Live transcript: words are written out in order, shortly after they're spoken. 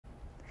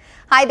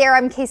Hi there,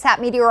 I'm KSAT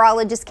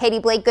meteorologist Katie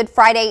Blake. Good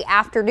Friday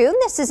afternoon.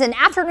 This is an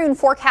afternoon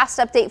forecast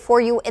update for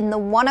you in the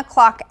 1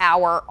 o'clock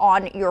hour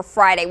on your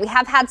Friday. We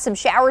have had some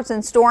showers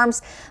and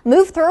storms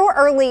move through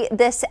early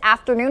this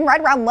afternoon,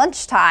 right around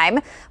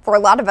lunchtime for a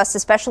lot of us,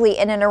 especially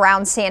in and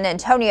around San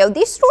Antonio.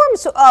 These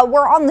storms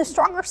were on the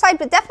stronger side,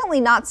 but definitely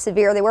not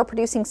severe. They were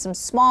producing some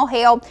small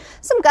hail,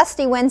 some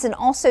gusty winds, and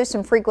also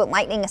some frequent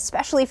lightning,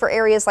 especially for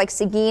areas like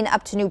Seguin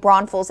up to New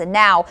Braunfels and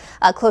now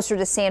closer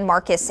to San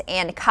Marcos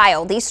and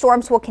Kyle. These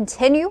storms will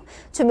continue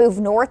to move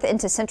north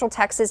into central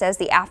Texas as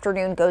the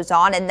afternoon goes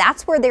on, and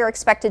that's where they're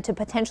expected to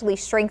potentially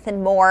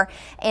strengthen more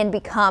and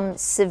become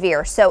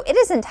severe. So it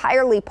is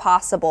entirely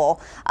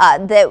possible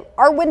that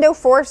our window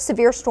for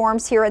severe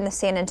storms here in the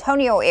San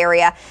Antonio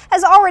area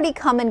has already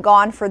come and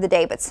gone for the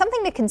day, but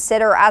something to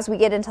consider as we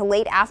get into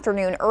late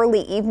afternoon,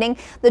 early evening.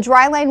 The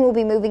dry line will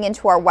be moving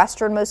into our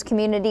westernmost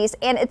communities,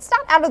 and it's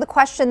not out of the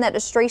question that a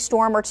stray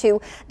storm or two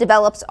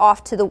develops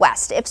off to the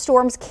west. If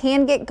storms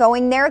can get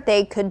going there,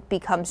 they could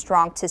become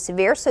strong to severe.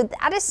 So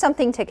that is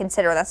something to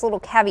consider. That's a little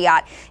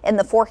caveat in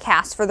the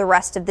forecast for the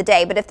rest of the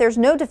day. But if there's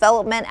no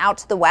development out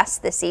to the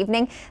west this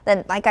evening,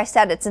 then like I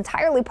said, it's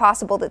entirely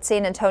possible that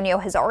San Antonio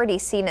has already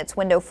seen its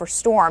window for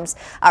storms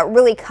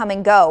really come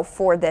and go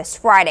for this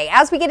Friday.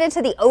 As we get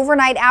into the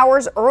overnight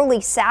hours,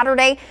 early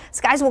Saturday,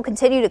 skies will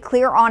continue to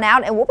clear on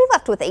out and we'll be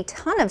left with a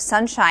ton of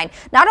sunshine,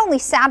 not only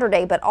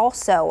Saturday, but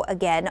also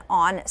again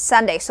on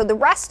Sunday. So the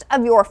rest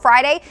of your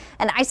Friday,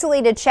 an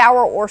isolated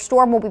shower or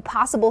storm will be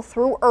possible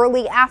through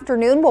early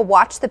afternoon. We'll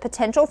watch the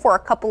potential for a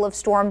couple of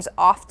storms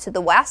off to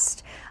the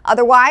west.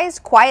 Otherwise,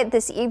 quiet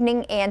this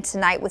evening and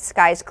tonight with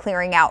skies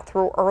clearing out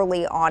through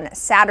early on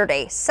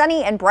Saturday.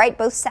 Sunny and bright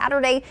both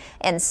Saturday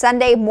and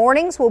Sunday.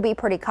 Mornings will be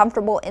pretty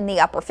comfortable in the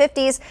upper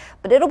 50s,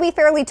 but it'll be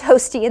fairly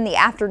toasty in the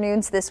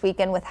afternoons this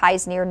weekend with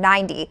highs near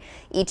 90.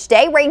 Each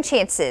day, rain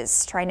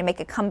chances trying to make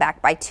a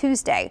comeback by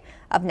Tuesday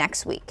of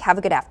next week. Have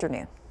a good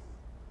afternoon.